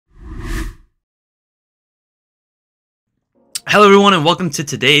Hello everyone and welcome to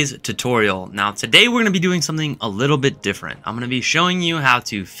today's tutorial. Now today we're going to be doing something a little bit different. I'm going to be showing you how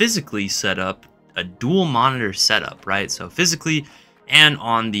to physically set up a dual monitor setup, right? So physically and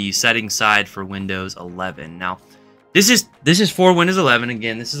on the settings side for Windows 11. Now this is for Windows 11.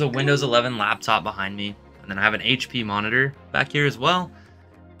 Again, this is a Windows 11 laptop behind me, and then I have an HP monitor back here as well.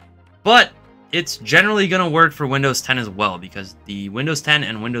 But it's generally going to work for Windows 10 as well, because the Windows 10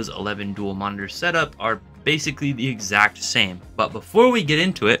 and Windows 11 dual monitor setup are basically the exact same. But before we get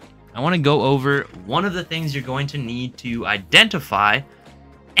into it, I want to go over one of the things you're going to need to identify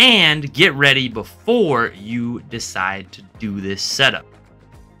and get ready before you decide to do this setup.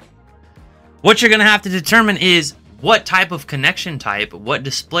 What you're going to have to determine is what type of connection type, what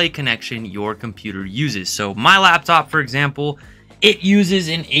display connection your computer uses. So my laptop, for example, it uses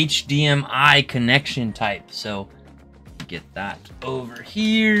an HDMI connection type. So get that over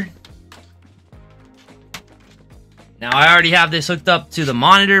here. Now I already have this hooked up to the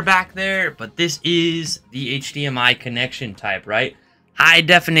monitor back there, but this is the HDMI connection type, right? High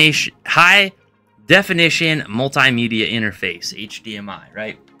definition multimedia interface, HDMI,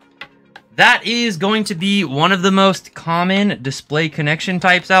 right? That is going to be one of the most common display connection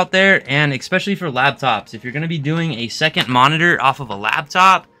types out there, and especially for laptops. If you're going to be doing a second monitor off of a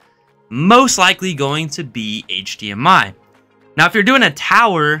laptop, most likely going to be HDMI. Now, if you're doing a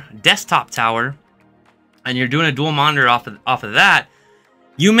tower, desktop tower, and you're doing a dual monitor off of that,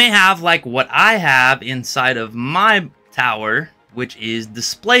 you may have like what I have inside of my tower, which is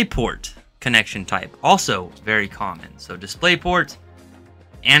DisplayPort connection type. Also very common. So DisplayPort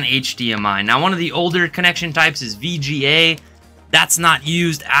and HDMI. Now, one of the older connection types is VGA. That's not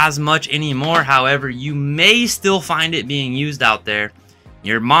used as much anymore. However, you may still find it being used out there.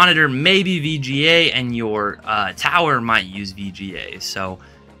 Your monitor may be VGA and your tower might use VGA. So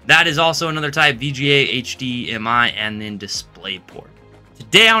that is also another type: VGA, HDMI, and then DisplayPort.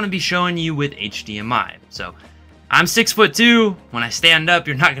 Today I want to be showing you with HDMI. So I'm 6'2". When I stand up,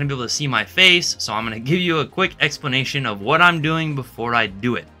 you're not going to be able to see my face. So I'm going to give you a quick explanation of what I'm doing before I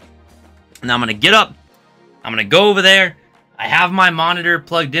do it. Now I'm going to get up. I'm going to go over there. I have my monitor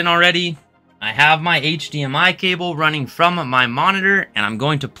plugged in already. I have my HDMI cable running from my monitor, and I'm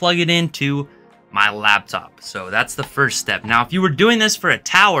going to plug it into my laptop. So that's the first step. Now, if you were doing this for a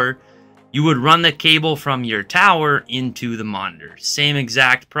tower, you would run the cable from your tower into the monitor. Same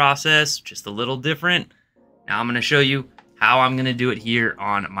exact process, just a little different. Now I'm going to show you how I'm going to do it here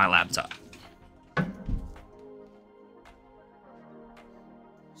on my laptop.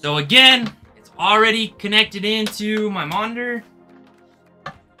 So again, it's already connected into my monitor.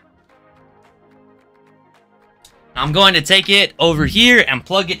 I'm going to take it over here and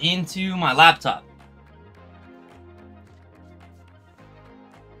plug it into my laptop.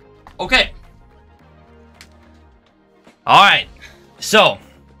 Okay. Alright. So,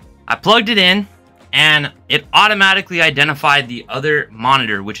 I plugged it in, and it automatically identified the other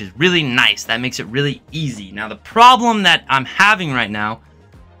monitor, which is really nice. That makes it really easy. Now, the problem that I'm having right now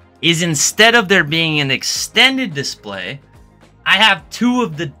is, instead of there being an extended display, I have two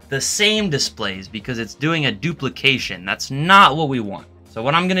of the same displays because it's doing a duplication. That's not what we want. So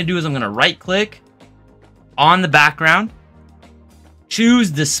what I'm going to do is I'm going to right click on the background, choose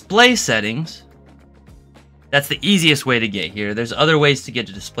display settings. That's the easiest way to get here. There's other ways to get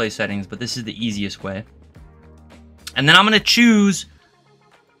to display settings, but this is the easiest way. And then I'm going to choose,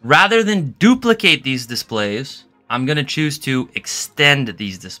 rather than duplicate these displays, I'm going to choose to extend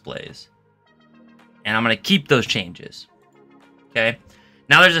these displays. And I'm going to keep those changes. Okay,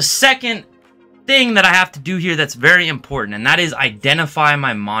 now there's a second thing that I have to do here that's very important, and that is identify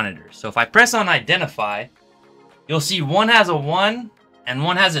my monitor. So if I press on identify, you'll see one has a 1 and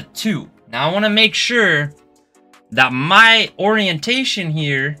one has a 2. Now I want to make sure that my orientation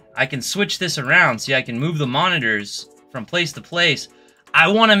here, I can switch this around. See, I can move the monitors from place to place. I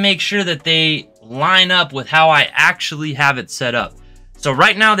want to make sure that they line up with how I actually have it set up. So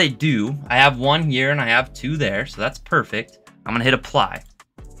right now they do. I have 1 here and I have 2 there, so that's perfect. I'm going to hit apply.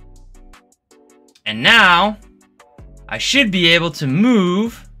 And now I should be able to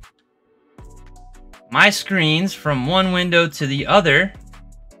move my screens from one window to the other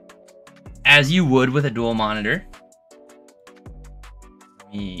as you would with a dual monitor.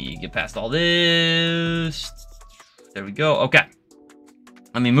 Let me get past all this. There we go. Okay.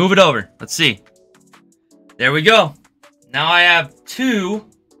 Let me move it over. Let's see. There we go. Now I have 2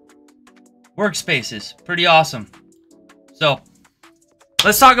 workspaces. Pretty awesome. So,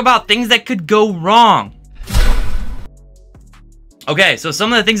 let's talk about things that could go wrong. Okay, so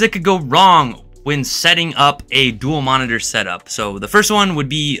some of the things that could go wrong when setting up a dual monitor setup. So the first one would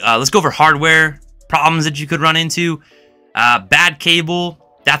be, let's go over hardware problems that you could run into. Bad cable,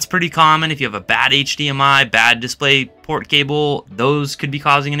 that's pretty common. If you have a bad HDMI, bad display port cable, those could be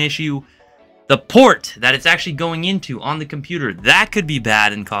causing an issue. The port that it's actually going into on the computer, that could be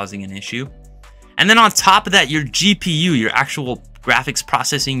bad and causing an issue. And then on top of that, your GPU, your actual graphics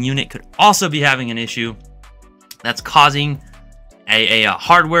processing unit, could also be having an issue that's causing a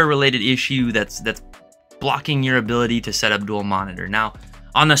hardware related issue that's blocking your ability to set up dual monitor. Now,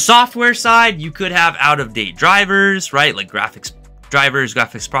 on the software side, you could have out of date drivers, right? Like graphics drivers,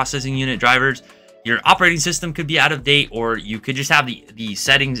 graphics processing unit drivers. Your operating system could be out of date, or you could just have the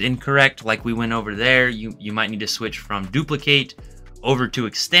settings incorrect, like we went over there. You might need to switch from duplicate over to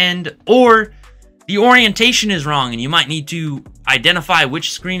extend, or the orientation is wrong and you might need to identify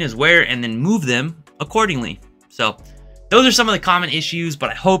which screen is where and then move them accordingly. So those are some of the common issues, but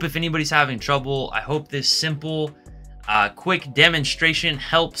I hope if anybody's having trouble, I hope this simple, quick demonstration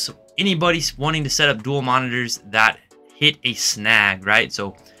helps anybody wanting to set up dual monitors that hit a snag, right?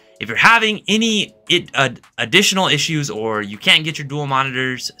 So if you're having any additional issues or you can't get your dual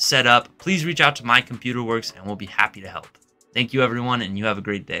monitors set up, please reach out to My Computer Works and we'll be happy to help. Thank you, everyone, and you have a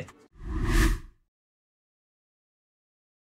great day.